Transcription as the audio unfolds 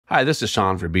Hi, this is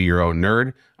Sean for Be Your Own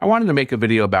Nerd. I wanted to make a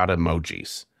video about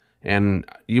emojis. And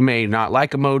you may not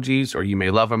like emojis or you may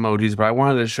love emojis, but I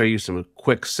wanted to show you some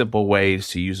quick, simple ways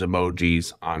to use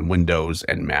emojis on Windows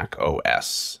and Mac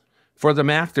OS. For the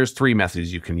Mac, there's three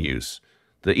methods you can use.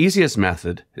 The easiest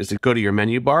method is to go to your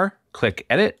menu bar, click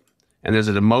Edit, and there's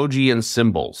an emoji and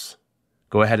symbols.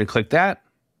 Go ahead and click that,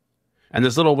 and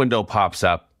this little window pops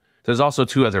up. There's also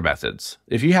two other methods.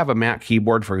 If you have a Mac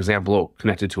keyboard, for example,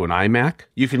 connected to an iMac,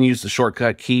 you can use the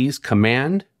shortcut keys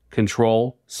Command,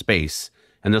 Control, Space,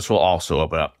 and this will also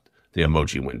open up the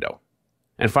emoji window.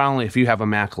 And finally, if you have a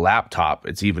Mac laptop,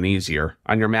 it's even easier.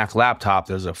 On your Mac laptop,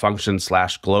 there's a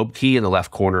function/globe key in the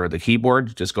left corner of the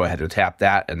keyboard. Just go ahead and tap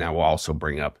that, and that will also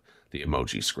bring up the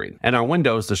emoji screen. And on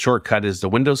Windows, the shortcut is the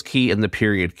Windows key and the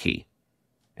period key.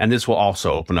 And this will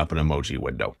also open up an emoji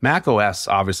window. Mac OS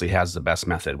obviously has the best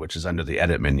method, which is under the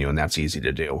edit menu, and that's easy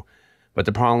to do. But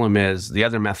the problem is the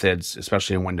other methods,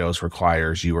 especially in Windows,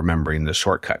 requires you remembering the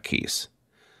shortcut keys.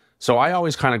 So I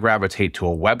always kind of gravitate to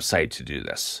a website to do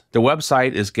this. The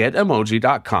website is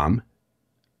getemoji.com,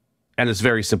 and it's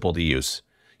very simple to use.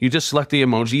 You just select the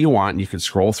emoji you want, and you can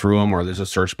scroll through them, or there's a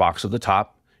search box at the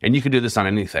top, and you can do this on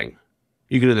anything.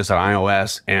 You can do this on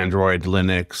iOS, Android,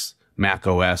 Linux, Mac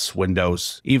OS,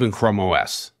 Windows, even Chrome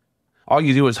OS. All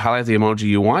you do is highlight the emoji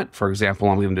you want. For example,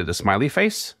 I'm going to do the smiley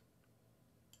face.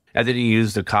 And then you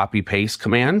use the copy-paste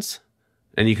commands.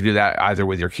 And you can do that either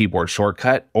with your keyboard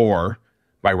shortcut or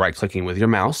by right-clicking with your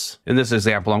mouse. In this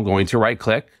example, I'm going to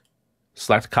right-click,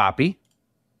 select copy.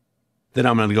 Then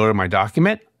I'm going to go to my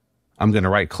document. I'm going to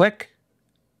right-click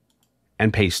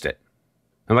and paste it.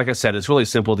 And like I said, it's really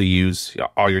simple to use.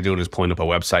 All you're doing is pulling up a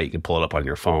website. You can pull it up on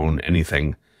your phone,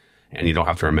 anything. And you don't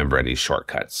have to remember any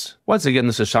shortcuts. Once again,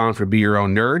 this is Sean for Be Your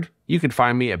Own Nerd. You can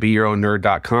find me at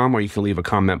beyourownnerd.com, or you can leave a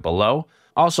comment below.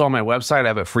 Also on my website, I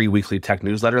have a free weekly tech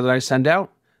newsletter that I send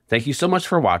out. Thank you so much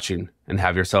for watching, and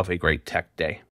have yourself a great tech day.